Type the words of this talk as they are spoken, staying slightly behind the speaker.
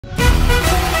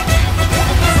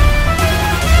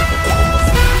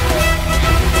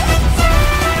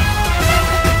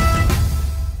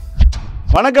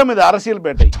வணக்கம், இது அரசியல்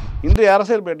பேட்டை. இன்றைய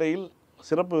அரசியல் பேட்டையில்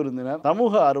சிறப்பு விருந்தினர்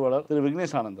சமூக ஆர்வலர் திரு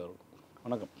விக்னேஷ் ஆனந்த் அவர்கள்.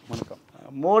 வணக்கம். வணக்கம்.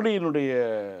 மோடியினுடைய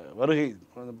வருகை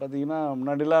பார்த்தீங்கன்னா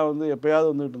முன்னாடிலாம் வந்து எப்பயாவது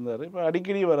வந்துட்டு இருந்தார். இப்போ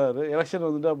அடிக்கடி வராரு. எலெக்ஷன்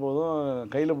வந்துட்டா போதும்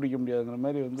கையில் பிடிக்க முடியாதுங்கிற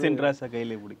மாதிரி வந்து சென்ட்ராஸை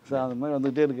கையில் பிடிக்கும் அந்த மாதிரி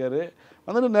வந்துகிட்டே இருக்காரு.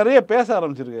 வந்துட்டு நிறைய பேச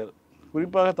ஆரம்பிச்சிருக்காரு.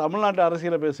 குறிப்பாக தமிழ்நாட்டு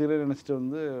அரசியலை பேசுகிறேன்னு நினச்சிட்டு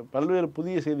வந்து பல்வேறு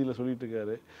புதிய செய்தியில் சொல்லிட்டு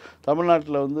இருக்காரு.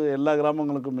 தமிழ்நாட்டில் வந்து எல்லா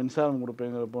கிராமங்களுக்கும் மின்சாரம்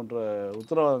கொடுப்பேங்கிற போன்ற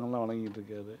உத்தரவாதங்கள்லாம் வழங்கிட்டு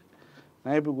இருக்காரு.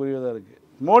 நகைப்புக்குரியதாக இருக்குது.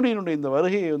 மோடியினுடைய இந்த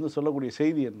வருகையை வந்து சொல்லக்கூடிய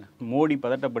செய்தி என்ன? மோடி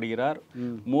பதட்டப்படுகிறார்.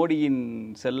 மோடியின்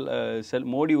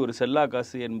மோடி ஒரு செல்லா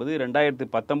காசு என்பது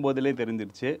 2019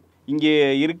 தெரிஞ்சிருச்சு. இங்கே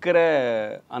இருக்கிற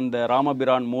அந்த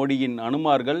ராமபிரான் மோடியின்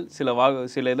அனுமார்கள்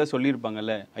சில இதை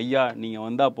சொல்லியிருப்பாங்கல்ல, ஐயா நீங்கள்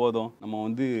வந்தால் போதும், நம்ம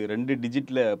வந்து 2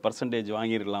 டிஜிட்டில் %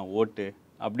 வாங்கிடலாம் ஓட்டு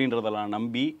அப்படின்றதெல்லாம்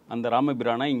நம்பி அந்த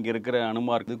ராமபிரானை இங்கே இருக்கிற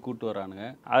அனுமாருக்கு கூட்டு வரானுங்க.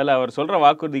 அதில் அவர் சொல்கிற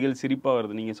வாக்குறுதிகள் சிரிப்பாக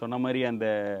வருது. நீங்கள் சொன்ன மாதிரி அந்த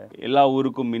எல்லா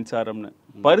ஊருக்கும் மின்சாரம்னு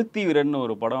பருத்தி வீரன்னு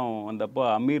ஒரு படம் வந்தப்போ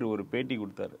அமீர் ஒரு பேட்டி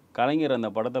கொடுத்தாரு. கலைஞர்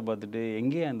அந்த படத்தை பார்த்துட்டு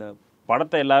எங்கே அந்த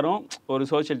படத்தை எல்லாரும் ஒரு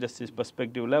சோஷியல் ஜஸ்டிஸ்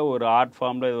பெர்ஸ்பெக்டிவில் ஒரு ஆர்ட்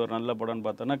ஃபார்மில் இது ஒரு நல்ல படம்னு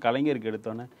பார்த்தோன்னா கலைஞருக்கு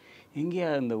எடுத்தோன்னே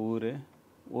எங்கேயா அந்த ஊர்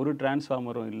ஒரு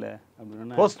டிரான்ஸ்ஃபார்மரும் இல்லை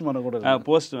அப்படின்னா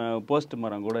போஸ்ட்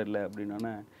மரம் கூட இல்லை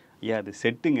அப்படின்னா ஐயா அது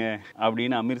செட்டுங்க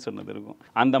அப்படின்னு அமீர் சொன்னது இருக்கும்.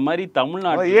 அந்த மாதிரி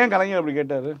தமிழ்நாடு ஏன் கலைஞர் அப்படி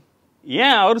கேட்டார்?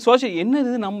 ஏன் அவர்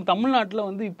என்னது நம்ம தமிழ்நாட்டில்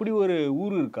வந்து இப்படி ஒரு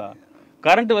ஊர் இருக்கா,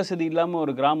 கரண்ட் வசதி இல்லாமல்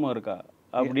ஒரு கிராமம் இருக்கா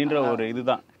அப்படின்ற ஒரு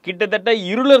இதுதான். கிட்டத்தட்ட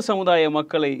இருளர் சமுதாய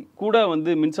மக்களை கூட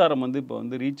வந்து மின்சாரம் வந்து இப்போ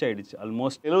வந்து ரீச் ஆயிடுச்சு.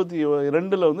 ஆல்மோஸ்ட்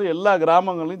 72 வந்து எல்லா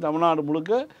கிராமங்களையும் தமிழ்நாடு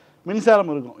முழுக்க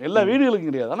மின்சாரம் இருக்கும். எல்லா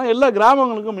வீடுகளுக்கும் கிடையாது, ஆனால் எல்லா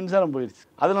கிராமங்களுக்கும் மின்சாரம் போயிடுச்சு.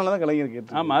 அதனால தான் கலைஞர்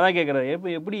கேட்டு. ஆமாம், அதான் கேட்குறாரு.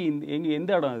 எப்படி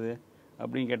எந்த இடம் அது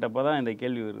அப்படின்னு கேட்டப்போ தான் இந்த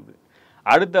கேள்வி வருது.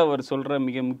 அடுத்து அவர் சொல்கிற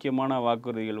மிக முக்கியமான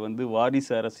வாக்குறுதிகள் வந்து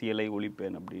வாரிசு அரசியலை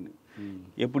ஒழிப்பேன் அப்படின்னு.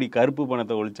 எப்படி கருப்பு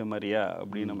பணத்தை ஒழிச்ச மாதிரியா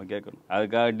அப்படின்னு நம்ம கேட்கணும்.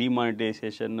 அதுக்காக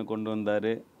டிமானிட்டைசேஷன் கொண்டு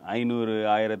வந்தார். 500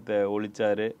 1000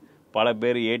 ஒழிச்சார். பல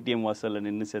பேர் ஏடிஎம் வாசலில்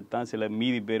நின்று செத்தான். சில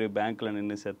மீதி பேர் பேங்க்கில்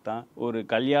நின்று செத்தான். ஒரு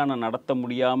கல்யாணம் நடத்த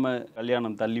முடியாமல்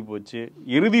கல்யாணம் தள்ளி போச்சு.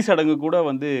 இறுதி சடங்கு கூட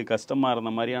வந்து கஷ்டமாக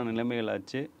இருந்த மாதிரியான நிலைமைகள்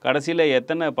ஆச்சு. கடைசியில்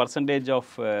எத்தனை %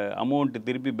 ஆஃப் அமௌண்ட்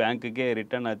திருப்பி பேங்க்குக்கே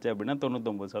ரிட்டர்ன் ஆச்சு அப்படின்னா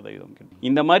 99%.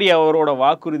 இந்த மாதிரி அவரோட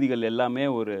வாக்குறுதிகள் எல்லாமே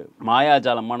ஒரு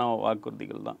மாயாஜாலமான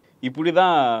வாக்குறுதிகள் தான். இப்படி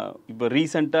தான் இப்போ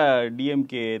ரீசெண்டாக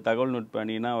டிஎம்கே தகவல் நுட்ப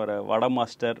அணினா வர வட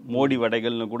மாஸ்டர் மோடி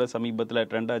வடைகள்னு கூட சமீபத்தில்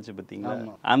ட்ரெண்ட் ஆச்சு பார்த்தீங்களா?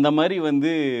 அந்த மாதிரி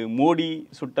வந்து மோடி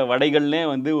சுட்ட வடைகள்னே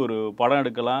வந்து ஒரு படம்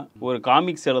எடுக்கலாம், ஒரு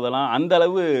காமிக்ஸ் எழுதலாம். அந்த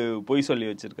அளவு பொய் சொல்லி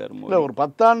வச்சிருக்காரு. இல்லை, ஒரு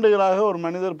 10 ஆண்டுகளாக ஒரு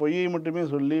மனிதர் பொய்யை மட்டுமே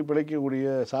சொல்லி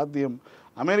பிழைக்கக்கூடிய சாத்தியம்.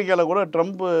 அமெரிக்காவில் கூட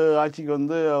ட்ரம்ப் ஆட்சிக்கு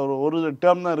வந்து அவர் ஒரு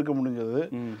டேர்ம் தான் இருக்க முடிஞ்சது.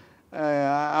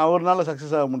 அவர்னால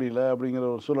சக்ஸஸ் ஆக முடியல அப்படிங்கிற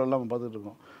ஒரு சூழல்லாம் நம்ம பார்த்துட்டு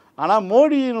இருக்கோம். ஆனால்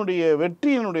மோடியினுடைய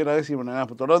வெற்றியினுடைய ரகசியம் என்ன?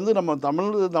 இப்போ தொடர்ந்து நம்ம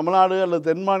தமிழ்நாடு அல்லது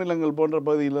தென் மாநிலங்கள் போன்ற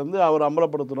பகுதியிலேருந்து அவர்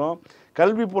அம்பலப்படுத்துகிறோம்.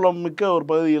 கல்வி புலம் மிக்க ஒரு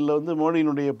பகுதிகளில் வந்து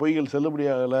மோடியினுடைய பொய்கள்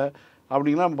செல்லுபடியாகலை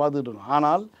அப்படின்லாம் நம்ம பார்த்துட்டு இருக்கோம்.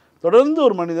 ஆனால் தொடர்ந்து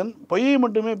ஒரு மனிதன் பொய்யை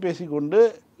மட்டுமே பேசிக்கொண்டு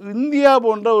இந்தியா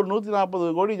போன்ற ஒரு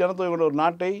 140 கோடி ஜனத்தொகை கொண்ட ஒரு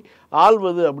நாட்டை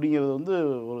ஆள்வது அப்படிங்கிறது வந்து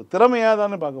ஒரு திறமையாக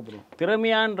தானே பார்க்கப்படும்.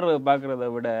 திறமையான்ற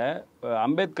பார்க்குறத விட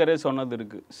அம்பேத்கரே சொன்னது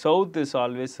இருக்குது, south is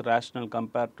always rational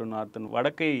compare to north.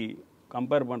 வடக்கை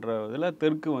compare பண்ணுறதில்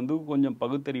தெற்கு வந்து கொஞ்சம்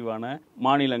பகுத்தறிவான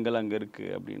மாநிலங்கள் அங்கே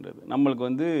இருக்குது அப்படின்றது. நம்மளுக்கு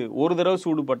வந்து ஒரு தடவை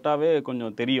சூடு பட்டாவே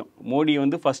கொஞ்சம் தெரியும். மோடி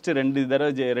வந்து ஃபஸ்ட்டு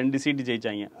 2 சீட்டு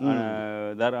ஜெயிச்சாங்க.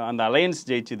 அந்த அலையன்ஸ்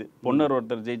ஜெயிச்சுது. பொன்னர்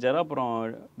ஒருத்தர் ஜெயிச்சார். அப்புறம்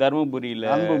தருமபுரியில்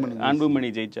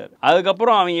அன்புமணி ஜெயிச்சார்.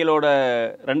 அதுக்கப்புறம் அவங்களோட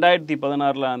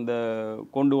 2016 அந்த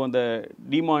கொண்டு வந்த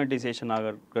டிமானிட்டைசேஷன்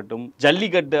ஆகட்டும்,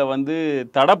 ஜல்லிக்கட்டை வந்து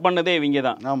தடை பண்ணதே இவங்க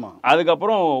தான். ஆமாம்.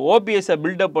 அதுக்கப்புறம் ஓபிஎஸ்ஸை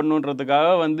பில்டப்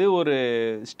பண்ணுன்றதுக்காக வந்து ஒரு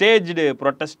ஸ்டேஜ்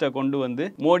ப்ரொட்டஸ்ட்டை கொண்டு வந்து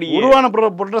மோடி உருவான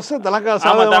ப்ரொட்டஸ்ட்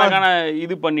தனக்கான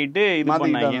இது பண்ணிட்டு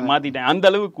மாத்திட்டாங்க. அந்த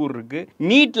அளவு கூறு இருக்கு.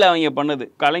 நீட்ல அவங்க பண்ணது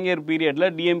கலைஞர் பீரியட்ல,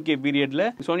 டிஎம்கே பீரியட்ல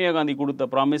சோனியா காந்தி கொடுத்த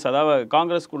ப்ராமிஸ், அதாவது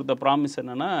காங்கிரஸ் கொடுத்த ப்ராமிஸ்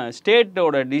என்னன்னா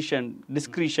ஸ்டேட்டோட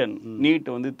டிஸ்கிரிஷன்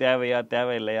நீட் வந்து தேவையா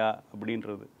தேவையில்லையா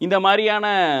அப்படின்றது. இந்த மாதிரியான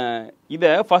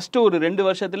இதை ஃபர்ஸ்ட் ஒரு 2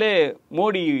 வருஷத்திலே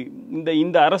மோடி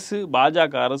இந்த அரசு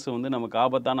பாஜக அரசு வந்து நமக்கு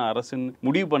ஆபத்தான அரசுன்னு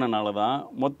முடிவு பண்ணனால தான்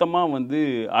மொத்தமாக வந்து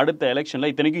அடுத்த எலெக்ஷன்ல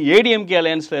இத்தனைக்கும் ஏடிஎம்கே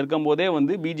அலையன்ஸ்ல இருக்கும் போதே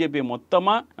வந்து பிஜேபி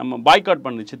மொத்தமாக நம்ம பாய்காட்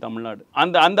பண்ணுச்சு தமிழ்நாடு.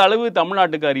 அந்த அளவு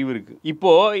தமிழ்நாட்டுக்கு அறிவு இருக்கு.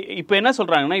 இப்போ என்ன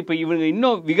சொல்றாங்கன்னா, இப்போ இவங்க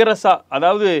இன்னும் விகரசா,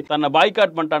 அதாவது தன்னை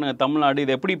பாய்காட் பண்ணிட்டானுங்க தமிழ்நாடு,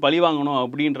 இதை எப்படி பழி வாங்கணும்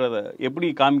அப்படின்றத எப்படி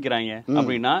காமிக்கிறாங்க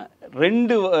அப்படின்னா,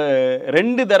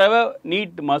 2 தடவை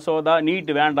நீட் மசோதா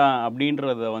நீட் வேண்டாம்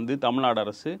அப்படின்றத வந்து தமிழ்நாடு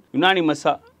அரசு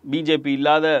யுனானிமஸா பிஜேபி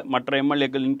இல்லாத மற்ற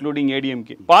எம்எல்ஏக்கள் இன்க்ளூடிங்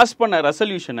ஏடிஎம்கே பாஸ் பண்ண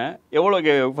ரெசல்யூஷனை எவ்வளோ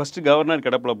ஃபர்ஸ்ட் கவர்னர்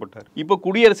கிடப்பில் போட்டார், இப்போ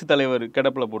குடியரசுத் தலைவர்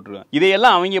கிடப்பில் போட்டுருக்காங்க.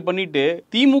 இதையெல்லாம் அவங்க பண்ணிட்டு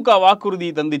திமுக வாக்குறுதி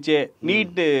தந்துச்சே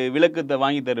நீட்டு விளக்கத்தை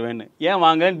வாங்கி தருவேன்னு ஏன்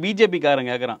வாங்க பிஜேபி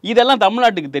காரன் கேட்கறான். இதெல்லாம்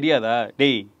தமிழ்நாட்டுக்கு தெரியாதா?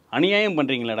 டேய் அநியாயம்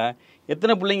பண்றீங்களாடா.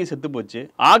 எத்தனை பிள்ளைங்க செத்து போச்சு.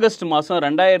 ஆகஸ்ட் மாதம்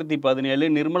 2017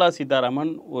 நிர்மலா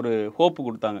சீதாராமன் ஒரு ஹோப்பு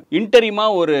கொடுத்தாங்க. இன்டரிமா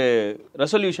ஒரு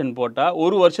ரெசல்யூஷன் போட்டால்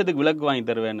 1 வருஷத்துக்கு விலக்கு வாங்கி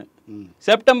தருவேன்னு.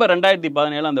 செப்டம்பர்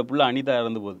 2017 அந்த புள்ள அனிதா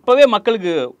இறந்து போகுது. இப்போவே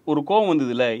மக்களுக்கு ஒரு கோபம்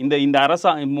வந்ததுல, இந்த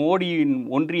அரசாங்கம், மோடியின்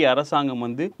ஒன்றிய அரசாங்கம்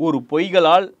வந்து ஒரு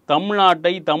பொய்களால்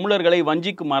தமிழ்நாட்டை, தமிழர்களை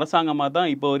வஞ்சிக்கும் அரசாங்கமாக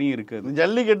தான் இப்போ வரையும் இருக்குது.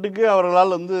 ஜல்லிக்கட்டுக்கு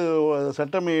அவர்களால் வந்து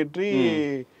சட்டம் இயற்றி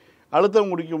அழுத்தம்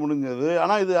குடிக்க முடிஞ்சது.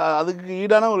 ஆனா இது அதுக்கு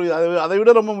ஈடான ஒரு அதை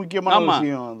விட ரொம்ப முக்கியமான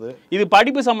விஷயம். அது இது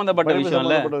படிப்பு சம்பந்தப்பட்ட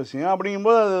விஷயம்.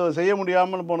 அப்படிங்கும்போது அது செய்ய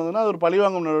முடியாமல் போனதுன்னா அது ஒரு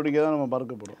பழிவாங்கும் நடவடிக்கை தான் நம்ம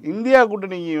பார்க்கப்படும். இந்தியா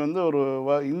கூட்டணிக்கு வந்து ஒரு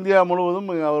இந்தியா முழுவதும்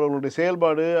அவர்களுடைய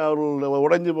செயல்பாடு, அவர்கள்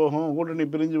உடைஞ்சு போகும்,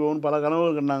 கூட்டணி பிரிஞ்சு போகும், பல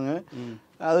கனவுகள் கண்டாங்க.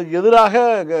 அதுக்கு எதிராக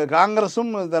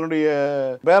காங்கிரஸும் தன்னுடைய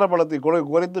பேரபலத்தை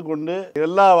குறைத்து கொண்டு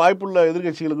எல்லா வாய்ப்புள்ள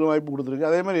எதிர்கட்சிகளுக்கும் வாய்ப்பு கொடுத்துருக்கு.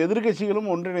 அதே மாதிரி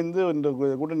எதிர்கட்சிகளும் ஒன்றிணைந்து இந்த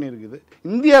கூட்டணி இருக்குது.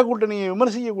 இந்தியா கூட்டணியை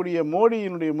விமர்சிக்கக்கூடிய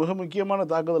மோடியினுடைய மிக முக்கியமான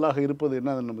தாக்குதலாக இருப்பது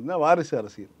என்னதுன்னு பார்த்தீங்கன்னா வாரிசு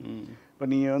அரசியல். இப்போ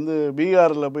நீங்கள் வந்து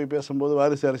பீகாரில் போய் பேசும்போது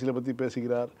வாரிசு அரசியலை பற்றி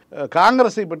பேசுகிறார்,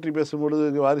 காங்கிரஸை பற்றி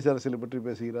பேசும்பொழுது வாரிசு அரசியலை பற்றி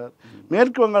பேசுகிறார்,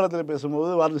 மேற்கு வங்காளத்தில்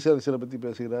பேசும்போது வாரிசு அரசியலை பற்றி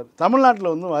பேசுகிறார்,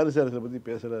 தமிழ்நாட்டில் வந்து வாரிசு அரசியலை பற்றி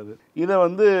பேசுகிறாரு. இதை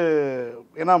வந்து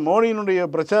ஏன்னா மோடியினுடைய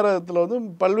பிரச்சாரத்தில் வந்து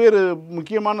பல்வேறு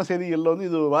முக்கியமான செய்திகளில் வந்து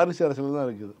இது வாரிசு அரசியல் தான்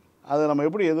இருக்குது. அதை நம்ம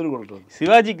எப்படி எதிர்கொள்றது?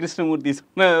 சிவாஜி கிருஷ்ணமூர்த்தி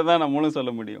சொன்னதை தான் நம்மளும்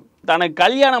சொல்ல முடியும். தனக்கு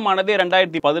கல்யாணமானதே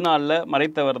 2014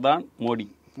 மறைத்தவர் தான் மோடி.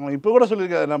 இப்போ கூட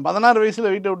சொல்லியிருக்காரு, நான் 16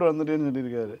 வயசுல வீட்டை விட்டு வந்துட்டேன்னு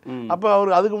சொல்லியிருக்காரு. அப்போ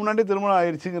அவர் அதுக்கு முன்னாடி திருமணம்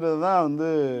ஆயிடுச்சுங்கிறது தான் வந்து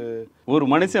ஒரு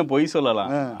மனுஷன் பொய்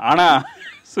சொல்லலாம், ஆனா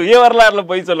சுய வரலாறுல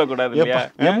பொய் சொல்லக்கூடாது இல்லையா?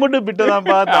 எம்பட்டு பிட்டதான்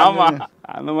பார்த்து. ஆமா,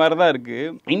 அந்த மாதிரிதான் இருக்கு.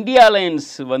 இந்தியா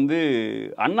அலையன்ஸ் வந்து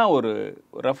அண்ணா ஒரு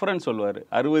ரெஃபரன்ஸ் சொல்லுவாரு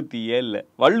 67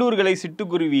 வள்ளூர்களை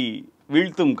சிட்டுக்குருவி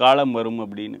வீழ்த்தும் காலம் வரும்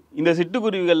அப்படின்னு. இந்த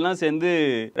சிட்டுக்குருவிகள்லாம் சேர்ந்து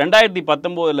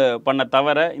 2019 பண்ண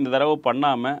தவிர இந்த தடவை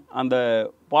பண்ணாம அந்த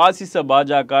பாசிச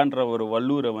பாஜகன்ற ஒரு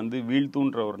வல்லூரை வந்து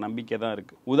வீழ்த்துன்ற ஒரு நம்பிக்கை தான்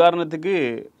இருக்கு. உதாரணத்துக்கு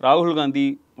ராகுல் காந்தி,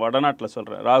 வடநாட்டில்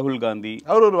சொல்றேன், ராகுல் காந்தி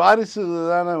அவர் ஒரு வாரிசு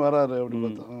தானே வராரு அப்படின்னு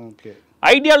பார்த்தோம்.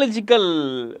 ஐடியாலஜிக்கல்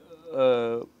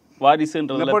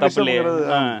வாரிசுன்றதுல தப்பில்லையே.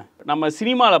 நம்ம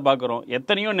சினிமாவில் பார்க்குறோம்,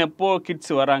 எத்தனையோ நெப்போ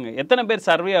கிட்ஸ் வராங்க, எத்தனை பேர்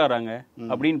சர்வே ஆகிறாங்க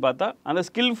அப்படின்னு பார்த்தா அந்த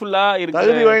ஸ்கில்ஃபுல்லாக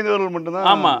இருக்கிறவர்கள் மட்டும்தான்.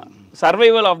 ஆமாம்,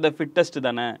 சர்வைவல் ஆஃப் த ஃபிட்டஸ்ட்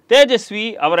தானே. தேஜஸ்வி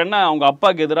அவர் என்ன அவங்க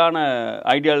அப்பாவுக்கு எதிரான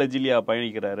ஐடியாலஜிலியா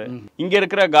பயணிக்கிறாரு. இங்க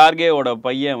இருக்கிற கார்கேவோட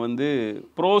பையன் வந்து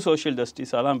ப்ரோ சோஷியல்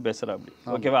ஜஸ்டிஸாக தான் பேசுறா அப்படி.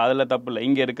 ஓகேவா, அதில் தப்பு இல்லை.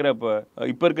 இங்க இருக்கிற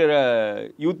இப்போ இருக்கிற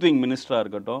யூத் விங் மினிஸ்டரா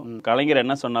இருக்கட்டும், கலைஞர்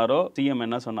என்ன சொன்னாரோ, சிஎம்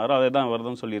என்ன சொன்னாரோ அதை தான்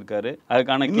அவர்தான் சொல்லியிருக்காரு.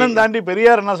 அதுக்கான தாண்டி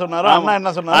பெரியார் என்ன சொன்னாரோ, அண்ணா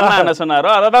என்ன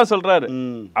சொன்னாரோ அதை தான் சொல்றாரு.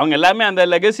 அவங்க எல்லாமே அந்த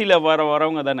லெகசில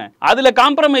வரவங்க தானே. அதுல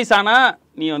காம்ப்ரமைஸ் ஆனா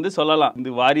நீ வந்து சொல்லலாம் இந்த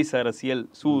வாரிசு அரசியல்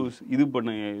இது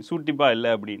பண்ணு சூட்டிப்பா இல்லை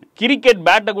அப்படின்னு. கிரிக்கெட்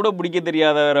பேட்டை கூட பிடிக்க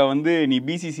தெரியாதவரை வந்து நீ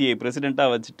பிசிசிஐ பிரசிடென்ட்டா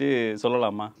வச்சுட்டு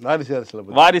சொல்லலாமா வாரிசு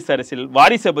அரசியல்?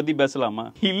 வாரிசை பத்தி பேசலாமா?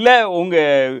 இல்ல உங்க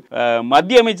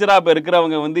மத்திய அமைச்சரா இப்ப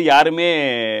இருக்கிறவங்க வந்து யாருமே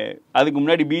அதுக்கு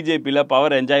முன்னாடி பிஜேபியில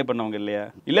பவர் என்ஜாய் பண்ணவங்க இல்லையா?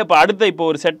 இல்ல இப்ப அடுத்த இப்போ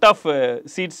ஒரு set of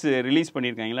seeds release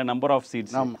பண்ணிருக்காங்களா, number of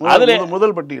seeds, அதுல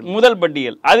முதல்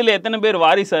பட்டியல் அதுல எத்தனை பேர்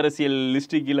வாரிசு அரசியல்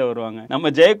லிஸ்ட் கீழே வருவாங்க?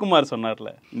 நம்ம ஜெயக்குமார் சொன்னார்ல,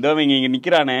 இந்தவங்க இங்க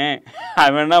நிக்கிறானே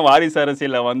அவனா வாரிசு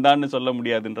அரசியல வந்தான்னு சொல்ல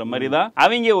முடியாதுன்ற மாதிரி தான்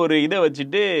அவங்க ஒரு இதை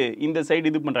வச்சுட்டு இந்த சைடு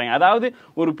இது பண்றாங்க. அதாவது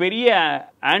ஒரு பெரிய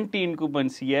ஆன்டி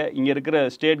இன்குபன்சிய இங்க இருக்கிற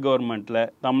ஸ்டேட் கவர்மெண்ட்ல,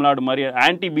 தமிழ்நாடு மாதிரி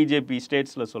ஆன்டி பிஜேபி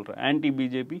ஸ்டேட்ஸ்ல சொல்றேன், ஆன்டி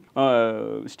பிஜேபி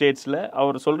ஸ்டேட்ஸ்ல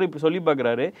அவர் சொல்லி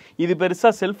பார்க்குறாரு, இது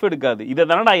பெருசா செல்ஃப் எடுக்காது, இதை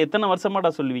தானடா எத்தனை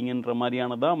வருஷமாடா சொல்லுவீங்கன்ற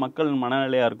மாதிரியானதான் மக்கள்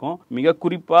மனநிலையா இருக்கும். மிக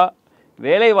குறிப்பா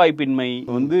வேலைவாய்ப்பின்மை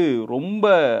வந்து ரொம்ப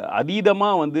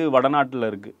அதீதமாக வந்து வடநாட்டில்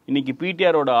இருக்குது. இன்னைக்கு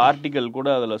பிடிஆரோட ஆர்டிக்கல் கூட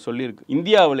அதில் சொல்லியிருக்கு,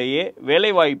 இந்தியாவிலேயே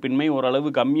வேலைவாய்ப்பின்மை ஓரளவு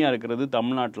கம்மியாக இருக்கிறது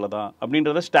தமிழ்நாட்டில் தான்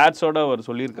அப்படின்றத ஸ்டாட்ஸோட அவர்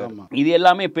சொல்லியிருக்காரு. இது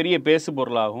எல்லாமே பெரிய பேசு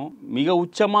பொருளாகும். மிக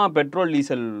உச்சமாக பெட்ரோல்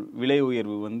டீசல் விலை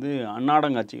உயர்வு வந்து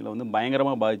அன்னாடங்காட்சிகளை வந்து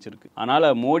பயங்கரமாக பாதிச்சிருக்கு.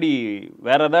 அதனால் மோடி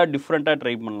வேற ஏதாவது டிஃப்ரெண்ட்டாக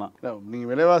ட்ரை பண்ணலாம்.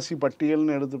 நீங்கள் விலைவாசி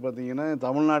பட்டியல்னு எடுத்து பார்த்தீங்கன்னா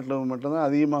தமிழ்நாட்டில் மட்டும்தான்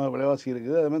அதிகமாக விலைவாசி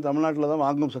இருக்குது. அதேமாதிரி தமிழ்நாட்டில் தான்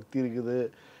வாங்கும் சக்தி இருக்குது.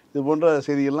 இது போன்ற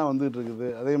செய்திகள்லாம் வந்துகிட்டு இருக்குது.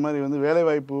 அதே மாதிரி வந்து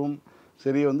வேலைவாய்ப்பும்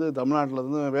சரி வந்து தமிழ்நாட்டில்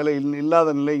வந்து வேலை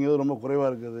இல்லாத நிலைங்கிறது ரொம்ப குறைவாக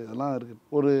இருக்குது. இதெல்லாம் இருக்குது.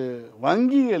 ஒரு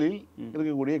வங்கிகளில்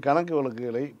இருக்கக்கூடிய கணக்கு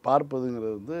வழக்குகளை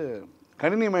பார்ப்பதுங்கிறது வந்து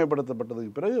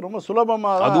கணினிமயப்படுத்தப்பட்டதுக்கு பிறகு ரொம்ப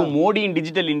சுலபமாக, அதுவும் மோடியின்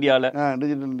டிஜிட்டல்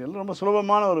இந்தியாவில் ரொம்ப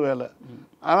சுலபமான ஒரு வேலை.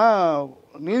 ஆனால்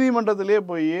நீதிமன்றத்திலே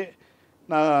போய்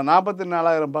நான்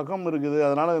 44,000 பக்கம் இருக்குது,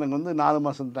 அதனால் எனக்கு வந்து 4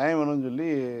 மாதம் டைம் வேணும்னு சொல்லி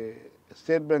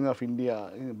ஸ்டேட் பேங்க் ஆஃப் இந்தியா,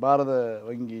 பாரத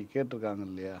வங்கி கேட்டிருக்காங்க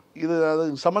இல்லையா? இது அது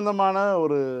சம்மந்தமான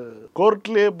ஒரு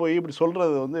கோர்ட்லேயே போய் இப்படி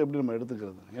சொல்கிறது வந்து எப்படி நம்ம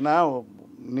எடுத்துக்கிறது? ஏன்னா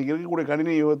இன்றைக்கி இருக்கக்கூடிய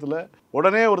கணினி யுகத்தில்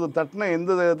உடனே ஒரு தட்டின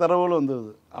எந்த தரவுகளும்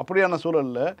வந்துடுது. அப்படியான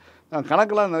சூழலில்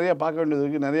கணக்கெல்லாம் நிறைய பார்க்க வேண்டியது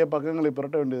இருக்குது, நிறைய பக்கங்களை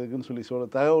புரட்ட வேண்டியது இருக்குன்னு சொல்லி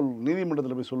தகவல்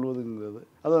நீதிமன்றத்தில் போய் சொல்வதுங்கிறது.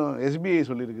 அதுவும் SBI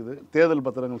சொல்லியிருக்குது தேர்தல்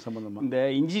பத்திரங்கள் சம்பந்தமாக. இந்த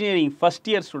இன்ஜினியரிங் ஃபர்ஸ்ட்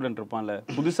இயர் ஸ்டூடெண்ட் இருப்பான்ல,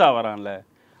 புதுசாக வரான்ல,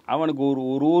 அவனுக்கு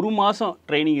ஒரு மாதம்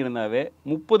ட்ரைனிங் இருந்தாவே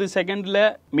 30 செகண்டில்,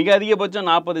 மிக அதிகபட்சம்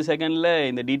 40 செகண்டில்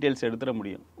இந்த டீட்டெயில்ஸ் எடுத்துட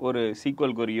முடியும். ஒரு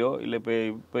சீக்வல் கொரியோ இல்லை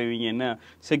இப்போ இவங்க என்ன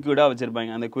செக்யூர்டாக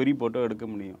வச்சுருப்பாங்க அந்த கொரி போட்டோ எடுக்க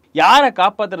முடியும். யாரை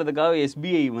காப்பாற்றுறதுக்காக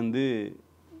SBI வந்து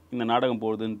இந்த நாடகம்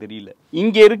போகுதுன்னு தெரியல.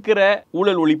 இங்கே இருக்கிற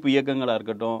ஊழல் ஒழிப்பு இயக்கங்களாக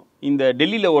இருக்கட்டும், இந்த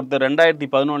டெல்லியில் ஒருத்தர்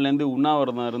 2011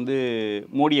 உண்ணாவிரதம் இருந்து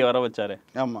மோடியை வர வச்சாரு.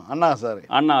 ஆமாம், அண்ணா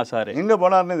ஹசாரே எங்கே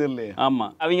போனார்னே தெரியல.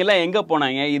 ஆமாம், அவங்க எல்லாம் எங்கே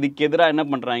போனாங்க, இதுக்கு எதிராக என்ன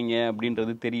பண்ணுறாங்க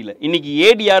அப்படின்றது தெரியல. இன்னைக்கு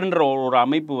ADRன்ற ஒரு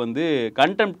அமைப்பு வந்து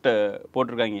கண்டெம்ப்ட்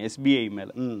போட்டிருக்காங்க SBI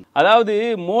மேலே. அதாவது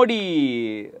மோடி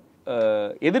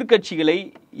எதிர்கட்சிகளை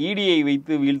EDI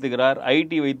வைத்து வீழ்த்துகிறார்,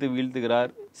 IT வைத்து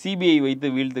வீழ்த்துகிறார், CBI வைத்து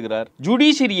வீழ்த்துகிறார்,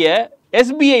 ஜுடிஷியரியை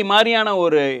SBI மாதிரியான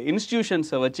ஒரு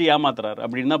இன்ஸ்டிடியூஷன்ஸை வச்சு ஏமாத்துறாரு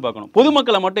அப்படின்னு தான் பார்க்கணும்.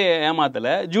 பொதுமக்களை மட்டும்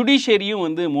ஏமாத்தலை, ஜுடிஷியரியும்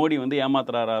வந்து மோடி வந்து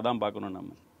ஏமாத்துறாரா தான் பார்க்கணும்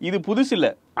நம்ம. இது புதுசு இல்லை.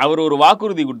 அவர் ஒரு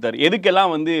வாக்குறுதி கொடுத்தார்.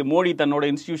 எதுக்கெல்லாம் வந்து மோடி தன்னோட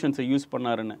இன்ஸ்டிடியூஷன்ஸை யூஸ்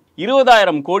பண்ணாருன்னு.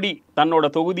 20,000 கோடி தன்னோட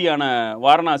தொகுதியான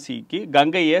வாரணாசிக்கு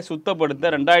கங்கையை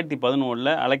சுத்தப்படுத்த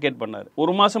 2011 அலோகேட் பண்ணார்.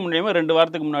 ஒரு மாதம் முன்னாடியோ 2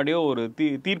 வாரத்துக்கு முன்னாடியோ ஒரு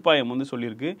தீர்ப்பாயம் வந்து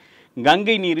சொல்லியிருக்கு,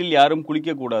 கங்கை நீரில் யாரும்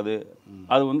குளிக்கக்கூடாது,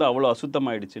 அது வந்து அவ்வளோ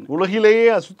அசுத்தமாயிடுச்சு. உலகிலேயே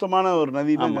அசுத்தமான ஒரு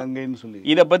நதி தான் கங்கைன்னு சொல்லி.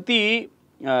 இதை பற்றி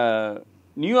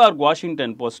நியூயார்க்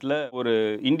வாஷிங்டன் போஸ்ட்டில் ஒரு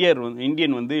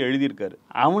இந்தியன் வந்து எழுதியிருக்காரு.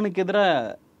 அவனுக்கு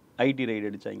எதிராக IT ரைடு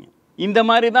அடித்தாங்க. இந்த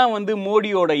மாதிரி தான் வந்து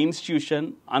மோடியோட இன்ஸ்டிடியூஷன்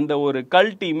அந்த ஒரு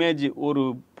கல்ட் இமேஜ், ஒரு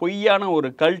பொய்யான ஒரு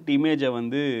கல்ட் இமேஜை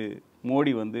வந்து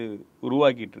மோடி வந்து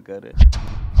உருவாக்கிட்டு இருக்காரு.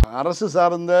 அரசு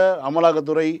சார்ந்த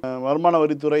அமலாக்கத்துறை, வருமான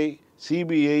வரித்துறை,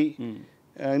 CBI,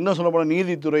 இன்னும் சொல்லப்போனால்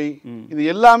நீதித்துறை, இது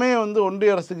எல்லாமே வந்து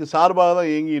ஒன்றிய அரசுக்கு சார்பாக தான்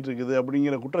இயங்கிட்டு இருக்குது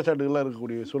அப்படிங்கிற குற்றச்சாட்டுகள்லாம்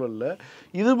இருக்கக்கூடிய சூழலில்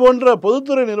இது போன்ற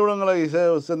பொதுத்துறை நிறுவனங்களை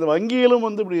சேர்ந்த வங்கிகளும்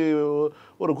வந்து இப்படி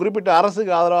ஒரு குறிப்பிட்ட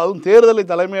அரசுக்கு ஆதரவாக, அதுவும் தேர்தலை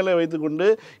தலைமையில வைத்துக்கொண்டு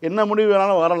என்ன முடிவு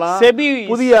வேணாலும் வரலாம்,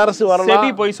 புதிய அரசு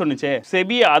வரலாம் போய் சொன்னுச்சே,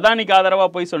 செபி அதானிக்கு ஆதரவா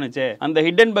போய் சொன்னுச்சே, அந்த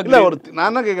ஹிடன் பக். ஒரு நான்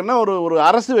என்ன கேட்குறேன்னா, ஒரு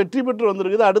அரசு வெற்றி பெற்று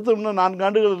வந்திருக்குது, அடுத்து இன்னும் 4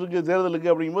 ஆண்டுகள் இருக்குது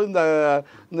தேர்தலுக்கு. அப்படிங்கும்போது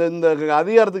இந்த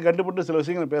அதிகாரத்துக்கு கட்டுப்பட்டு சில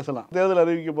விஷயங்களை பேசலாம். தேர்தல்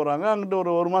அறிவிக்க போகிறாங்க, அங்கிட்டு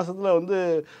ஒரு மாதத்தில் வந்து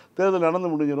தேர்தல் நடந்து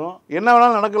முடிஞ்சிடும், என்ன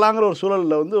வேணாலும் நடக்கலாங்கிற ஒரு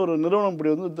சூழலில் வந்து ஒரு நிறுவனம்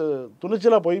இப்படி வந்து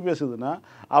துணிச்சலாக போய் பேசுதுன்னா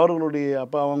அவர்களுடைய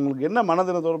அப்போ அவங்களுக்கு என்ன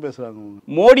மனதினத்தோடு பேசுகிறாங்க.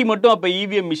 மோடி மட்டும் அப்போ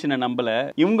EVM மிஷினை நம்பலை,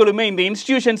 இவங்களுமே இந்த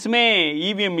இன்ஸ்டிடியூஷன்ஸுமே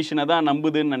EVM மிஷினை தான்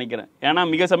நம்புதுன்னு நினைக்கிறேன். ஏன்னா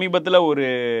மிக சமீபத்தில்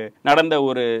நடந்த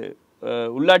ஒரு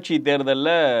உள்ளாட்சி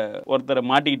தேர்தலில் ஒருத்தரை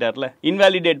மாட்டிக்கிட்டார்ல,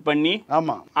 இன்வாலிடேட் பண்ணி.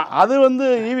 ஆமா, அது வந்து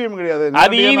EVM கிடையாது,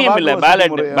 அது EVM இல்லை,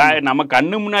 பேலட். நம்ம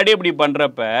கண்ணு முன்னாடியே இப்படி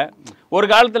பண்றப்ப ஒரு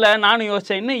காலத்துல நானும்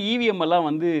யோசிச்சேன், என்ன EVM எல்லாம்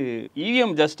வந்து EVM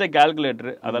ஜஸ்ட்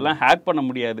கால்குலேட்டர், அதெல்லாம் ஹேக் பண்ண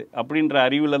முடியாது அப்படின்ற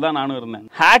அறிவுல தான் நானும் இருந்தேன்.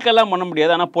 ஹேக் எல்லாம் பண்ண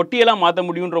முடியாது, ஆனா பொட்டியெல்லாம் மாற்ற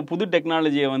முடியுன்ற புது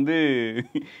டெக்னாலஜியை வந்து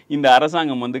இந்த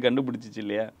அரசாங்கம் வந்து கண்டுபிடிச்சிச்சு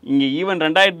இல்லையா. இங்க ஈவன்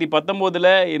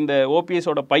 2019 இந்த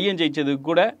OPSோட பையன் ஜெயிச்சதுக்கு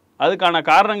கூட அதுக்கான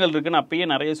காரணங்கள் இருக்குன்னு அப்பயே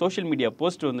நிறைய சோஷியல் மீடியா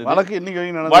போஸ்ட் வந்து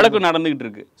வழக்கு நடந்துகிட்டு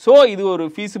இருக்கு. ஸோ இது ஒரு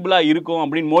ஃபீஸிபிளா இருக்கும்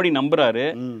அப்படின்னு மோடி நம்புறாரு,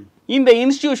 இந்த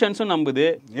இன்ஸ்டிடியூஷன்ஸும் நம்புது,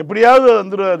 எப்படியாவது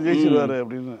வந்துருவாரு, ஜெயிச்சிருவாரு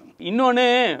அப்படின்னு. இன்னொன்னு,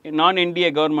 நான் NDA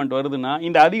கவர்மெண்ட் வருதுன்னா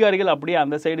இந்த அதிகாரிகள் அப்படியே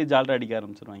அந்த சைடு ஜால்ரா அடிக்க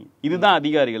ஆரம்பிச்சிருவாங்க. இதுதான்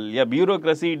அதிகாரிகள் இல்லையா,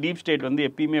 பியூரோக்ரஸி, டீப் ஸ்டேட் வந்து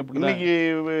எப்பயுமே இன்னைக்கு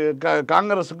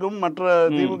காங்கிரஸுக்கும் மற்ற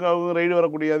திமுகவுக்கும் ரைடு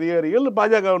வரக்கூடிய அதிகாரிகள்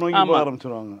பாஜக நோக்கி போக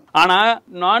ஆரம்பிச்சிருவாங்க. ஆனா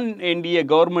நான் NDA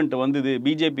கவர்மெண்ட் வந்தது,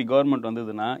 பிஜேபி கவர்மெண்ட்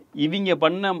வந்ததுன்னா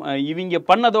இவங்க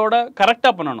பண்ணதோட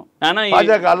கரெக்டா பண்ணணும். ஆனா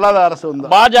பாஜக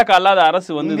அல்லாத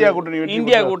அரசு வந்து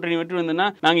இந்தியா கூட்டணி வெற்றி வந்ததுன்னா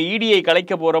நாங்க EDI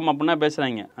கலைக்க போறோம் அப்படின்னா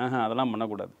பேசுறாங்க. அதெல்லாம்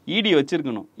பண்ணக்கூடாது, ED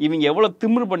வச்சிருக்கணும். இவங்க எவ்வளவு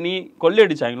திமிரு பண்ணி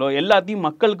கொள்ளையடிச்சாங்களோ எல்லாத்தையும்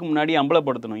மக்களுக்கு முன்னாடி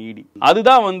அம்பலப்படுத்தணும் ED.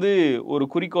 அதுதான் வந்து ஒரு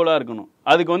குறிக்கோளா இருக்கணும்.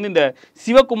 அதுக்கு வந்து இந்த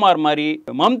சிவகுமார் மாதிரி,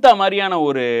 மம்தா மாதிரியான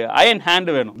ஒரு அயன்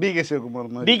ஹேண்ட் வேணும்.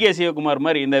 DK சிவகுமார்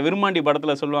மாதிரி இந்த விருமாண்டி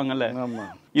படத்துல சொல்லுவாங்கல்ல,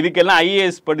 இதுக்கெல்லாம்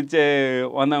IAS படிச்ச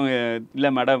வந்தவங்க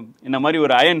இல்ல மேடம், இந்த மாதிரி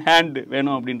ஒரு அயன் ஹேண்ட்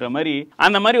வேணும் அப்படின்ற மாதிரி,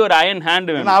 அந்த மாதிரி ஒரு அயன்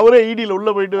ஹேண்ட் வேணும். அவரே EDல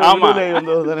உள்ள போயிட்டு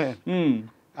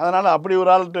அதனால அப்படி ஒரு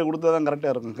ஆள்கிட்ட கொடுத்தாதான்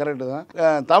கரெக்டாக இருக்கும். கரெக்டு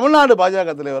தான். தமிழ்நாடு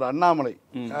பாஜக தலைவர் அண்ணாமலை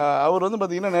அவர் வந்து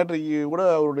பார்த்தீங்கன்னா நேற்றைக்கு கூட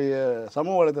அவருடைய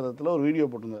சமூக வலைத்தளத்தில் ஒரு வீடியோ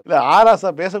போட்டிருந்தார். இல்லை,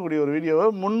 ஆராசா பேசக்கூடிய ஒரு வீடியோவை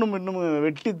முன்னும் இன்னும்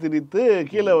வெட்டி திரித்து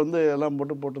கீழே வந்து எல்லாம்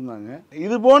போட்டிருந்தாங்க.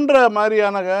 இது போன்ற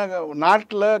மாதிரியான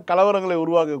நாட்டில் கலவரங்களை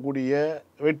உருவாக்கக்கூடிய,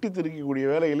 வெட்டி திரிக்கக்கூடிய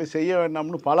வேலைகளை செய்ய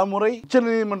வேண்டாம்னு பலமுறை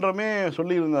உச்சநீதிமன்றமே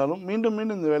சொல்லியிருந்தாலும் மீண்டும்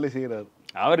மீண்டும் இந்த வேலை செய்கிறார்.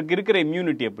 அவருக்கு இருக்கிற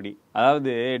இம்யூனிட்டி எப்படி,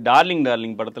 அதாவது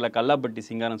டார்லிங் படத்துல கல்லாப்பட்டி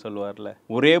சிங்காரம் சொல்லுவார்ல,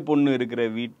 ஒரே பொண்ணு இருக்கிற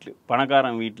வீட்டில்,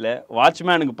 பணக்காரன் வீட்டில்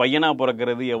வாட்ச்மேனுக்கு பையனா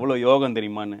பிறக்கிறது எவ்வளோ யோகம்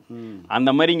தெரியுமான்னு,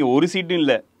 அந்த மாதிரி இங்கே ஒரு சீட்டும்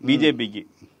இல்லை பிஜேபிக்கு.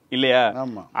 இல்லையா?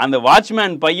 அந்த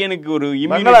வாட்ச்மேன் பையனுக்கு ஒரு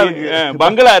இம்யூனிட்டி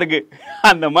பங்களா இருக்கு.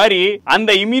 அந்த மாதிரி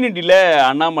அந்த இம்யூனிட்டியில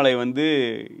அண்ணாமலை வந்து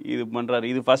இது பண்றாரு.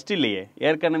 இது ஃபர்ஸ்ட் இல்லையே,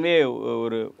 ஏற்கனவே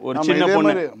ஒரு சின்ன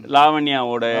பொண்ணு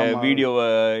லாவண்யாவோட வீடியோவை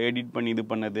எடிட் பண்ணி இது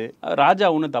பண்ணது. ராஜா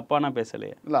ஒன்னும் தப்பானா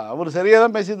பேசலையே. இல்ல, அவர் சரியா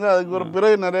தான் பேசியிருந்தாரு. அதுக்கு ஒரு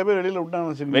பிறகு நிறைய பேர்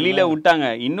வெளியில விட்டாங்க.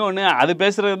 இன்னொன்னு, அது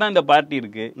பேசுறது தான் இந்த பார்ட்டி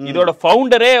இருக்கு. இதோட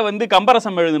ஃபவுண்டரே வந்து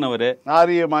கம்பரசம் எழுதினவரு,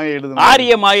 ஆரிய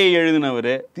மாயை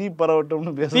எழுதினவரு, தீ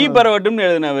பரவட்டும்னு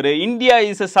எழுதினவரு, India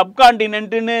is a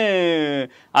subcontinentன்னு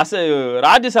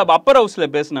Rajya Sabha Appar ஹவுஸ்ல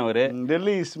பேசினவரு,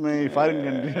 Delhi is my foreign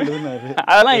country எழுதினாரு.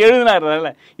 அதெல்லாம்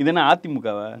எழுதினாரு. இதென்ன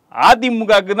அதிமுகவா?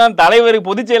 அதிமுகக்கு தான் தலைவர்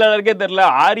பொதுச் செயலாளருக்கே தெரியல.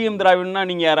 ஆரியம் திராவிடம்னா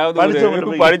நீங்க யாராவது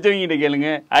படிச்சவங்க கேளுங்க,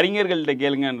 அறிஞர்கள்ட்ட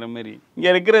கேளுங்கன்ற மாதிரி. இங்க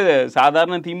இருக்கிற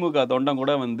சாதாரண திமுக தொண்டன்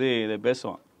கூட வந்து இதை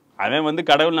பேசுவான். அவன் வந்து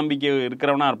கடவுள் நம்பிக்கை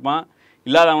இருக்கிறவனா இருப்பான்,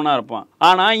 இல்லாதவனா இருப்பான்.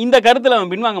 ஆனா இந்த கருத்துல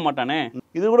அவன் பின்வாங்க மாட்டானே.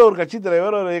 இது கூட ஒரு கட்சி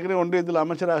தலைவர், ஒரு ஏற்கனவே ஒன்றியத்தில்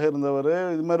அமைச்சராக இருந்தவர்,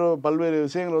 இது மாதிரி பல்வேறு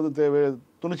விஷயங்கள் வந்து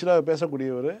துணிச்சலாக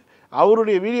பேசக்கூடியவர்.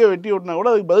 அவருடைய வீடியோ வெட்டி ஓட்டினா கூட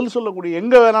அதுக்கு பதில் சொல்லக்கூடிய,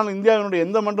 எங்கே வேணாலும் இந்தியாவினுடைய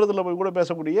எந்த மன்றத்தில் போய் கூட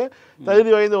பேசக்கூடிய தகுதி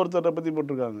வாய்ந்த ஒருத்தரை பற்றி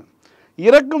போட்டிருக்காங்க.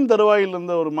 இறக்கும் தருவாயில்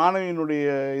இருந்த ஒரு மாணவியினுடைய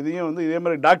இதையும் வந்து இதே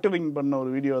மாதிரி டாக்டரிங் பண்ண ஒரு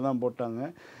வீடியோ தான் போட்டாங்க.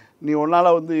 நீ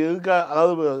ஒன்றால் வந்து எதுக்காக,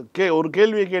 அதாவது ஒரு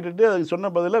கேள்வியை கேட்டுட்டு அதுக்கு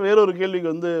சொன்ன பதிலாக வேறொரு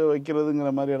கேள்விக்கு வந்து வைக்கிறதுங்கிற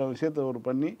மாதிரியான விஷயத்தை ஒரு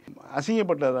பண்ணி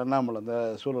அசிங்கப்பட்டார் அண்ணாமலை அந்த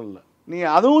சூழலில். நீ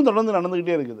அதுவும் தொடர்ந்து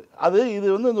நடந்துக்கிட்டே இருக்குது. இது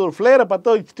வந்து ஒரு ஃப்ளேரை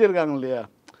பற்ற வச்சுட்டே இருக்காங்க இல்லையா?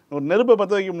 ஒரு நெருப்பை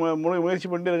பற்ற வைக்க முயற்சி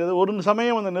பண்ணிட்டே இருக்குது. ஒரு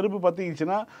சமயம் அந்த நெருப்பு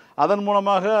பற்றிக்கிச்சுன்னா அதன்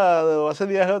மூலமாக அதை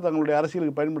வசதியாக தங்களுடைய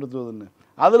அரசியலுக்கு பயன்படுத்துவதுன்னு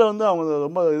அதில் வந்து அவங்க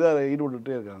ரொம்ப இதாக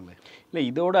ஈடுபட்டுகிட்டே இருக்காங்களே. இல்லை,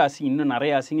 இதோட இன்னும்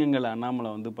நிறைய அசிங்கங்கள் அண்ணாமலை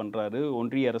வந்து பண்ணுறாரு,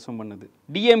 ஒன்றிய அரசும் பண்ணுது.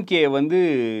 டிஎம்கே வந்து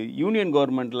யூனியன்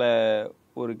கவர்மெண்ட்டில்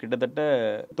ஒரு கிட்டத்தட்ட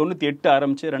 98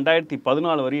 ஆரம்பித்து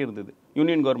 2014 வரையும் இருந்தது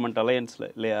யூனியன் கவர்மெண்ட் அலையன்ஸில்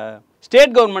இல்லையா?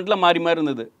 ஸ்டேட் கவர்மெண்ட்டில் மாறி மாறி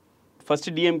இருந்தது.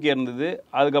 ஃபஸ்ட்டு டிஎம்கே இருந்தது,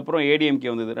 அதுக்கப்புறம்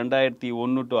ஏடிஎம்கே வந்தது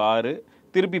 2001 to 6,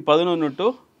 திருப்பி 11 to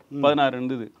 16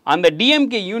 இருந்தது. அந்த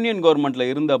டிஎம்கே யூனியன்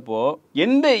கவர்மெண்ட்ல இருந்தப்போ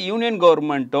எந்த யூனியன்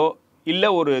கவர்மெண்ட்டோ இல்லை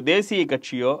ஒரு தேசிய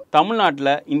கட்சியோ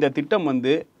தமிழ்நாட்டில் இந்த திட்டம்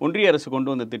வந்து ஒன்றிய அரசு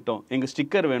கொண்டு வந்த திட்டம், எங்கள்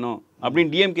ஸ்டிக்கர் வேணும்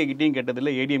அப்படின்னு டிஎம்கே கிட்டையும்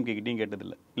கேட்டதில்லை, ஏடிஎம்கே கிட்டையும்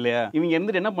கேட்டதில்லை இல்லையா? இவங்க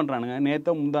இருந்துட்டு என்ன பண்ணுறானுங்க,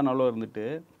 நேற்று முந்தா நாளோ இருந்துட்டு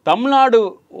தமிழ்நாடு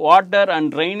வாட்டர்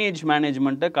அண்ட் ட்ரைனேஜ்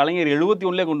மேனேஜ்மெண்ட்டை கலைஞர்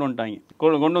 71 கொண்டு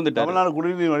வந்துட்டாங்க. தமிழ்நாடு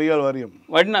குடிநீர் வடிகால்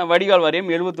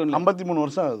வாரியம் 71 53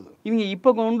 வருஷம் ஆகுது. இவங்க இப்போ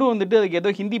கொண்டு வந்துட்டு அதுக்கு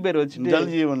ஏதோ ஹிந்தி பேர் வச்சுட்டு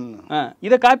ஜல்ஜீவன்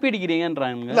இதை காப்பி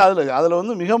அடிக்கிறீங்கன்றாங்க. அதில்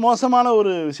வந்து மிக மோசமான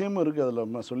ஒரு விஷயமும் இருக்குது.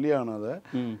 அதில் சொல்லி ஆகணும். அதை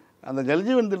அந்த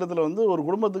ஜல்ஜீவன் திட்டத்தில் வந்து ஒரு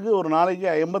குடும்பத்துக்கு ஒரு நாளைக்கு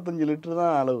 85 லிட்டர்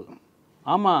தான் அளவு.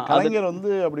 ஆமாம், கலைஞர் வந்து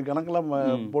அப்படி கணக்கெல்லாம்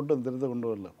போட்டு அந்த திட்டத்தை கொண்டு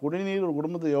வரல. குடிநீர் ஒரு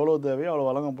குடும்பத்துக்கு எவ்வளோ தேவையோ அவ்வளோ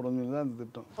வழங்கப்படும் தான் இந்த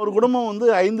திட்டம். ஒரு குடும்பம் வந்து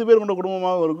 5 பேர் கொண்ட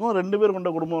குடும்பமாகவும் இருக்கும், 2 பேர்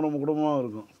கொண்ட குடும்பமாகவும்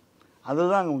இருக்கும்.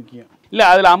 அதுதான் அங்கே முக்கியம். இல்லை,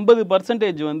 அதில்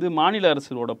 50% வந்து மாநில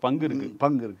அரசோட பங்கு இருக்கு.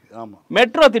 ஆமாம்,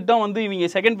 மெட்ரோ திட்டம் வந்து இவங்க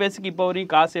செகண்ட் ஃபேஸுக்கு இப்போ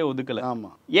வரையும் காசே ஒதுக்கலை.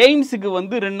 ஆமாம், எய்ம்ஸுக்கு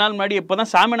வந்து 2 நாள் முன்னாடி இப்போ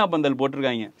தான் சாமினா பந்தல்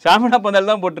போட்டிருக்காங்க. சாமினா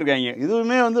பந்தல் தான் போட்டிருக்காங்க.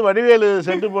 இதுவுமே வந்து வடிவேலு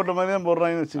செட்டு போட்ட மாதிரி தான்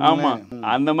போடுறாங்க. ஆமாம்,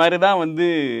 அந்த மாதிரி தான் வந்து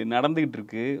நடந்துகிட்டு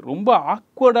இருக்கு. ரொம்ப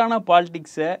ஆக்வர்டான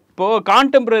பாலிடிக்ஸை இப்போ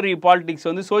கான்டெம்பரரி பாலிடிக்ஸ்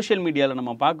வந்து சோஷியல் மீடியாவில்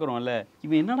நம்ம பார்க்குறோம்ல.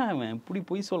 இவன் என்னடா இவன் இப்படி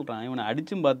போய் சொல்கிறான், இவனை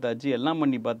அடிச்சும் பார்த்தாச்சு, எல்லாம்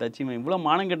பண்ணி பார்த்தாச்சு, இவன் இவ்வளோ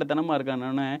மானங்கெட்டத்தனமாக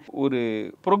இருக்கான்னு ஒரு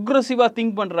ப்ரொக்ரெசிவ்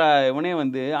திங்க் பண்ற இவனே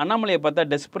வந்து அண்ணாமலையை பார்த்தா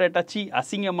டெஸ்பரேட்டா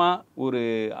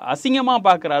அசிங்கமா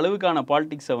பார்க்குற அளவுக்கான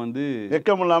பாலிடிக்ஸை வந்து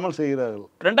வெக்கமில்லாமல் செய்கிறார்கள்.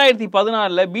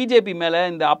 2016 பிஜேபி மேல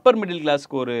இந்த அப்பர் மிடில்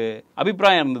கிளாஸ்க்கு ஒரு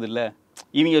அபிப்பிராயம் இருந்தது இல்ல,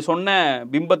 இவங்க சொன்ன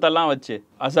பிம்பத்தெல்லாம் வச்சு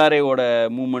அசாரேவோட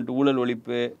மூவ்மெண்ட், ஊழல்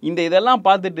ஒழிப்பு, இதெல்லாம்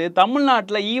பார்த்துட்டு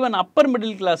தமிழ்நாட்டில் ஈவன் அப்பர்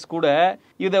மிடில் கிளாஸ் கூட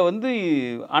இதை வந்து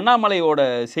அண்ணாமலையோட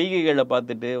செய்கைகளை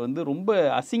பார்த்துட்டு வந்து ரொம்ப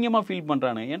அசிங்கமாக ஃபீல்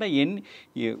பண்ணுறானு. ஏன்னா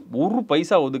ஒரு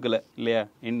பைசா ஒதுக்கலை இல்லையா?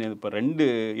 இப்போ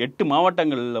 8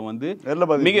 மாவட்டங்களில் வந்து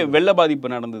மிக வெள்ள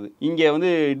பாதிப்பு நடந்தது. இங்கே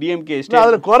வந்து டிஎம்கே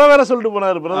அதில் குறை வேற சொல்லிட்டு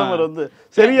போனார் பிரதமர் வந்து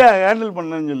சரியா ஹேண்டில்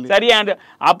பண்ணு சொல்லி. சரியா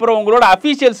அப்புறம் உங்களோட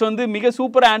அஃபீஷியல்ஸ் வந்து மிக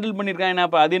சூப்பராக ஹேண்டில் பண்ணியிருக்காங்க.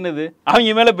 என்ன அது என்னது,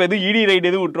 அவங்க மேலே இப்போ எதுவும் இடி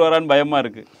ரைடு எதுவும் விட்டுருவாரான்னு பயமா இருக்கு.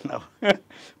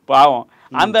 பாவம்,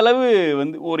 அந்த அளவு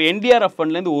வந்து ஒரு என்டிஆர்எஃப்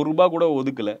ஃபண்ட்லேருந்து ₹1 கூட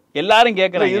ஒதுக்கல. எல்லாரும்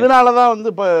கேட்கறாங்க. இதனாலதான்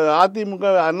வந்து இப்போ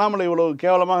அதிமுக அண்ணாமலை இவ்வளவு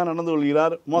கேவலமாக நடந்து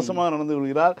கொள்கிறார், மோசமாக நடந்து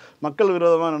கொள்கிறார், மக்கள்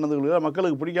விரோதமாக நடந்து கொள்கிறார்,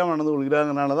 மக்களுக்கு பிடிக்காம நடந்து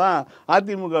கொள்கிறாங்கனால தான்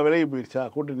அதிமுக விலகி போயிடுச்சா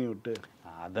கூட்டணி விட்டு.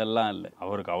 அதெல்லாம் இல்லை,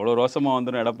 அவருக்கு அவ்வளோ ரோசமாக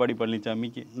வந்துடும் எடப்பாடி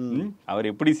பழனிசாமிக்கு. அவர்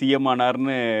எப்படி சிஎம்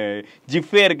ஆனார்னு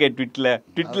ஜிஃபே இருக்க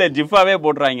ட்விட்டில் ஜிஃபாவே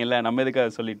போட்டுறாங்கல்ல, நம்ம எதுக்கு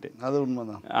அதை சொல்லிட்டு. அது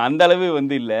உண்மைதான், அந்த அளவு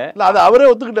வந்து இல்லை. அது அவரே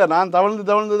ஒத்துக்கிட்டார், நான்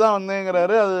தவழ்ந்து தான்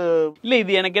வந்தேங்கிறாரு. அது இல்லை,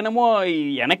 இது எனக்கு என்னமோ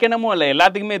இல்லை,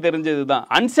 எல்லாத்துக்குமே தெரிஞ்சது தான்.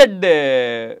 அன்செட்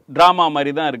ட்ராமா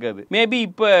மாதிரி தான் இருக்காது. மேபி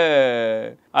இப்போ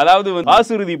அதாவது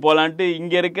வாசுருதி போலான்ட்டு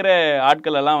இங்கே இருக்கிற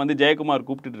ஆட்கள் எல்லாம் வந்து ஜெயக்குமார்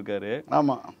கூப்பிட்டுட்டு இருக்காரு.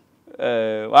 ஆமாம்,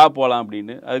 வா போகலாம்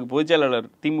அப்படின்னு. அதுக்கு பொதுச்செயலாளர்,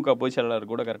 திமுக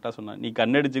பொதுச்செயலாளர் கூட கரெக்டாக சொன்னார், நீ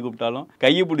கண்ணடிச்சு கூப்பிட்டாலும்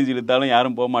கையை பிடிச்சி இழுத்தாலும்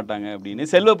யாரும் போக மாட்டாங்க அப்படின்னு.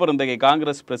 செல்வ பெருந்தகை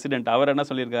காங்கிரஸ் பிரசிடென்ட் அவர் என்ன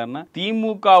சொல்லியிருக்காருன்னா,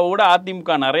 திமுகவோட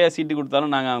அதிமுக நிறைய சீட்டு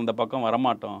கொடுத்தாலும் நாங்கள் அந்த பக்கம்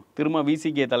வரமாட்டோம். திரும்ப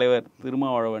விசிகே தலைவர்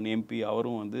திருமாவளவன் எம்பி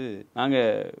அவரும் வந்து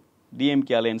நாங்கள்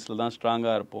டிஎம்கே அலையன்ஸில் தான்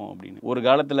ஸ்ட்ராங்காக இருப்போம் அப்படின்னு. ஒரு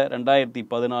காலத்தில்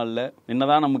 2014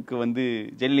 என்னதான் நமக்கு வந்து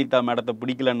ஜெயலலிதா மேடத்தை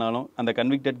பிடிக்கலனாலும், அந்த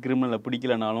கன்விக்டட் கிரிமினலை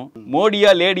பிடிக்கலனாலும்,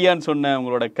 மோடியா லேடியான்னு சொன்ன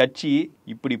உங்களோட கட்சி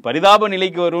இப்படி பரிதாப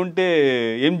நிலைக்கு வரும்ன்ட்டு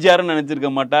எம்ஜிஆர்னு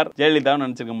நினச்சிருக்க மாட்டார், ஜெயலலிதாவும்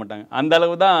நினச்சிருக்க மாட்டாங்க. அந்த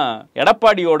அளவு தான்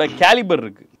எடப்பாடியோட கேலிபர்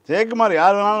இருக்கு. ஜெயக்குமார்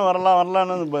யார் வேணாலும்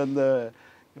வரலான்னு இப்போ இந்த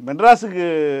மெட்ராஸுக்கு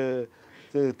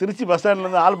திருச்சி பஸ்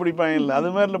ஸ்டாண்ட்லேருந்து ஆள் பிடிப்பாங்க இல்லை, அது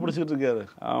மாதிரில பிடிச்சிட்டு இருக்காரு.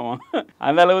 ஆமாம்,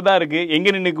 அந்த அளவு தான் இருக்குது.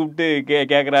 எங்கே நின்று கூப்பிட்டு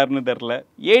கேட்குறாருன்னு தெரில.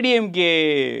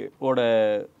 ஏடிஎம்கேவோட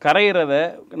கரையிறத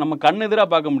நம்ம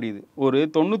கண்ணெதிராக பார்க்க முடியுது. ஒரு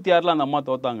 96 அந்த அம்மா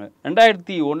தோத்தாங்க,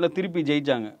 2001 திருப்பி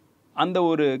ஜெயிச்சாங்க. அந்த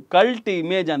ஒரு கல்ட்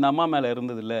இமேஜ் அந்த அம்மா மேலே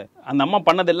இருந்தது இல்லை. அந்த அம்மா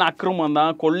பண்ணதெல்லாம் அக்கிரமம்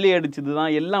தான், கொள்ளையடிச்சது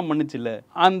தான், எல்லாம் பண்ணுச்சு இல்லை.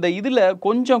 அந்த இதில்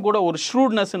கொஞ்சம் கூட ஒரு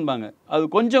ஷ்ரூட்னஸ்ன்பாங்க, அது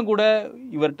கொஞ்சம் கூட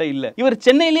இவர்கிட்ட இல்லை. இவர்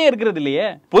சென்னையிலே இருக்கிறது இல்லையே.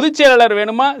 பொதுச் செயலாளர்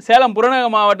வேணுமா, சேலம்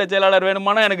புறநகர் மாவட்ட செயலாளர்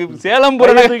வேணுமானா எனக்கு சேலம்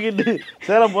புறநகர்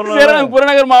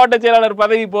மாவட்ட செயலாளர்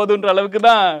பதவி போதுன்ற அளவுக்கு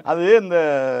தான். அது இந்த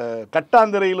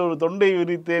கட்டாந்திரையில் ஒரு தொண்டை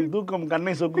விரித்தேன் தூக்கம்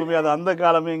கண்ணை சொக்குமே, அது அந்த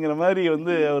காலமேங்கிற மாதிரி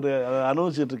வந்து அவர்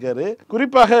அனுபவிச்சுட்டு இருக்காரு.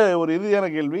 குறிப்பாக ஒரு இறுதியான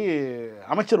கேள்வி,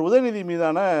 அமைச்சர் உதயநிதி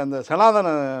மீதான அந்த சனாதன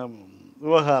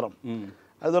விவகாரம்,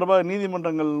 அது தொடர்பாக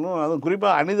நீதிமன்றங்களும், அதுவும்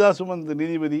குறிப்பாக அனிதா சுமந்த்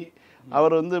நீதிபதி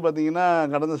அவர் வந்து பார்த்தீங்கன்னா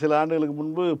கடந்த சில ஆண்டுகளுக்கு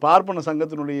முன்பு பார்ப்பன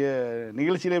சங்கத்தினுடைய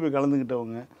நிகழ்ச்சியிலே போய்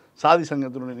கலந்துக்கிட்டவங்க, சாதி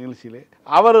சங்கத்தினுடைய நிகழ்ச்சியிலே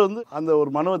அவர் வந்து அந்த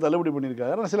ஒரு மனுவை தள்ளுபடி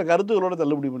பண்ணியிருக்காரு. சில கருத்துக்களோட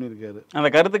தள்ளுபடி பண்ணியிருக்காரு.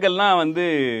 அந்த கருத்துக்கள்லாம் வந்து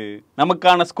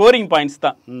நமக்கான ஸ்கோரிங் பாயிண்ட்ஸ்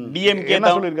தான். டிஎம்கே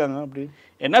என்ன சொல்லியிருக்காங்க, அப்படி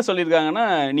என்ன சொல்லியிருக்காங்கன்னா,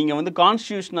 நீங்கள் வந்து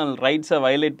கான்ஸ்டியூஷனல் ரைட்ஸை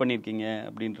வயலேட் பண்ணியிருக்கீங்க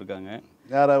அப்படின்னு இருக்காங்க.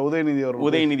 யாரா?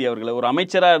 உதயநிதி அவர்களை ஒரு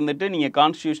அமைச்சராக இருந்துட்டு நீங்கள்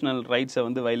கான்ஸ்டியூஷனல் ரைட்ஸை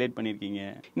வந்து வயலேட் பண்ணியிருக்கீங்க.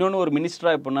 இன்னொன்று ஒரு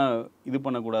மினிஸ்டராக இப்போனா இது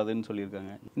பண்ணக்கூடாதுன்னு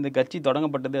சொல்லியிருக்காங்க. இந்த கட்சி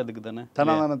தொடங்கப்பட்டது அதுக்கு தானே,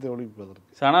 சனாதனத்தை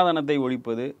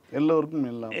ஒழிப்பது,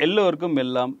 எல்லோருக்கும்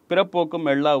எல்லாம், பிறப்போக்கும்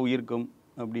எல்லா உயிர்க்கும்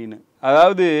அப்படின்னு.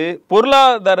 அதாவது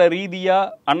பொருளாதார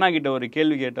ரீதியாக அண்ணா கிட்ட ஒரு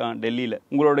கேள்வி கேட்டான் டெல்லியில்,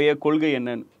 உங்களுடைய கொள்கை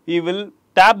என்னன்னு. We will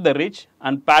tap the rich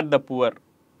and pat the poor,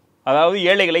 அதாவது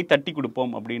ஏழைகளை தட்டி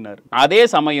கொடுப்போம் அப்படின்னாரு. அதே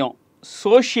சமயம்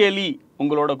சோஷியலி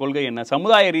உங்களோட கொள்கை என்ன,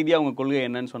 சமுதாய ரீதியாக உங்கள் கொள்கை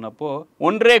என்னன்னு சொன்னப்போ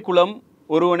ஒன்றே குலம்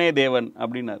ஒருவனே தேவன்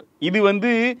அப்படின்னாரு. இது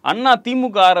வந்து அண்ணா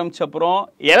திமுக ஆரம்பிச்சப்புறம்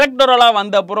எலக்டரலாக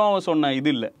வந்த அப்புறம் சொன்ன இது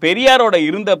இல்லை. பெரியாரோட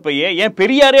இருந்தப்பயே, ஏன்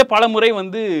பெரியாரே பல முறை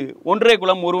வந்து ஒன்றே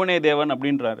குலம் ஒருவனே தேவன்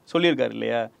அப்படின்றாரு, சொல்லியிருக்காரு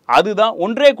இல்லையா. அதுதான்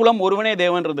ஒன்றே குலம் ஒருவனே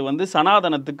தேவன்றது வந்து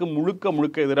சனாதனத்துக்கு முழுக்க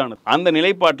முழுக்க எதிரானது. அந்த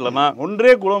நிலைப்பாட்டில் தான்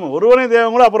ஒன்றே குலம் ஒருவனே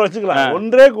தேவன் கூட அப்புறம் வச்சுக்கலாம்,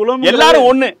 ஒன்றே குலம் எல்லாரும்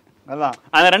ஒன்று.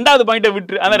 அந்த ரெண்டாவது பாயிண்ட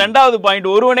விட்டு, அந்த ரெண்டாவது பாயிண்ட்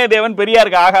ஒருவனே தேவன்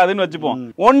பெரியாருக்கு ஆகாதுன்னு வச்சுப்போம்.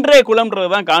 ஒன்றே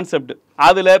குலம்ன்றதுதான் கான்செப்ட்.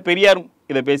 அதுல பெரியார்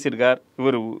இதை பேசியிருக்கார்.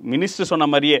 இவர் மினிஸ்டர் சொன்ன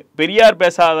மாதிரியே பெரியார்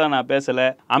பேசாத நான் பேசல,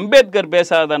 அம்பேத்கர்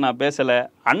பேசாத நான் பேசல,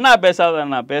 அண்ணா பேசாத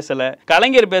நான் பேசல,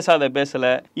 கலைஞர் பேசாத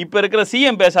பேசல, இப்ப இருக்கிற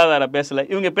சிஎம் பேசாத பேசல,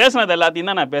 இவங்க பேசினது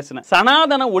எல்லாத்தையும் தான் நான் பேசினேன்.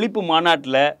 சனாதன ஒழிப்பு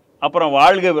மாநாட்டில் அப்புறம்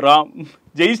வாழ்க ராம்,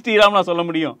 ஜெய் ஸ்ரீராம் நான் சொல்ல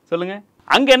முடியும், சொல்லுங்க.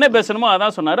 அங்கே என்ன பேசணுமோ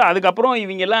அதான் சொன்னார். அதுக்கப்புறம்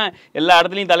இவங்க எல்லாம் எல்லா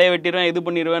இடத்துலையும் தலையை வெட்டிடுவேன், இது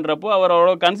பண்ணிடுவேன்றப்போ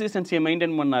அவரோட கன்சிஸ்டன்சியை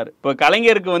மெயின்டைன் பண்ணார். இப்போ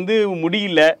கலைஞருக்கு வந்து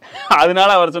முடியல, அதனால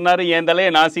அவர் சொன்னார் என் தலையை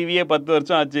நான் சீவியே 10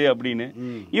 வருஷம் ஆச்சு அப்படின்னு.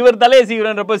 இவர் தலையை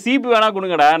சீவிறன்றப்போ சீப்பு வேணா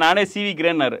கொடுங்கடா நானே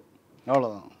சீவிக்கிறேன்னாரு.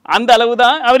 அவ்வளோதான். அந்த அளவு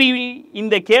தான் அவர்.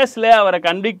 இந்த கேஸில் அவரை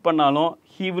கன்விக்ட் பண்ணாலும்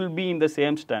he will be in the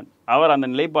same stand. அவர் அந்த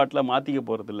நிலைப்பாட்டில் மாற்றிக்க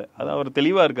போகிறதில்ல, அது அவர்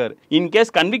தெளிவாக இருக்கார்.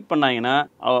 இன்கேஸ் கன்விக்ட் பண்ணாங்கன்னா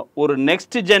ஒரு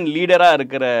நெக்ஸ்ட் ஜென் லீடராக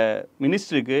இருக்கிற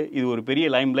மினிஸ்டருக்கு இது ஒரு பெரிய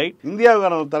லைம் லைட்,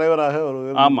 இந்தியாவுக்கான ஒரு தலைவராக ஒரு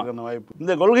வாய்ப்பு.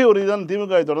 இந்த கொள்கை உறுதிதான்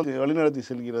திமுகவை தொடர்ந்து வழிநடத்தி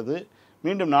செல்கிறது.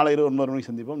 மீண்டும் நாளை இரவு 9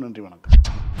 மணிக்கு சந்திப்போம். நன்றி, வணக்கம்.